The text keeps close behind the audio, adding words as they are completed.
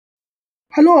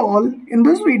Hello all, in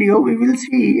this video we will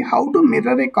see how to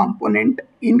mirror a component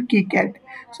in KiCad.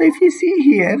 So if you see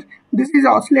here, this is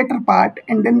oscillator part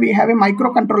and then we have a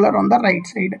microcontroller on the right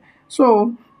side.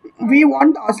 So we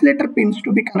want the oscillator pins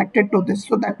to be connected to this.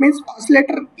 So that means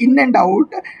oscillator in and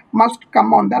out must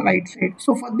come on the right side.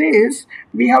 So for this,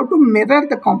 we have to mirror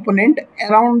the component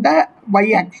around the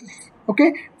y-axis.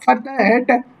 Okay, for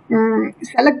that,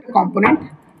 select the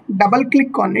component, double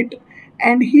click on it,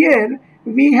 and here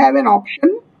we have an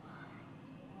option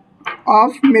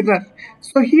of mirror.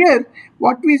 So here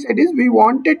what we said is we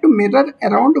wanted to mirror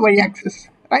around y-axis,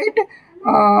 right?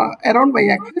 Around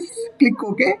y-axis, click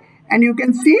OK, and you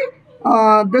can see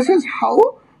this is how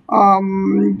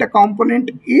the component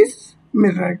is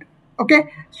mirrored.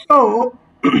 Okay, so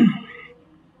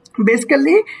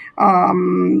basically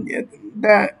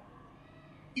the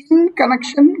in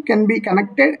connection can be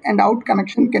connected and out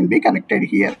connection can be connected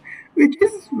here, which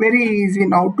is very easy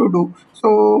now to do.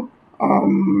 So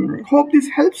hope this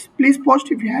helps. Please post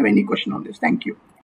if you have any question on this. Thank you.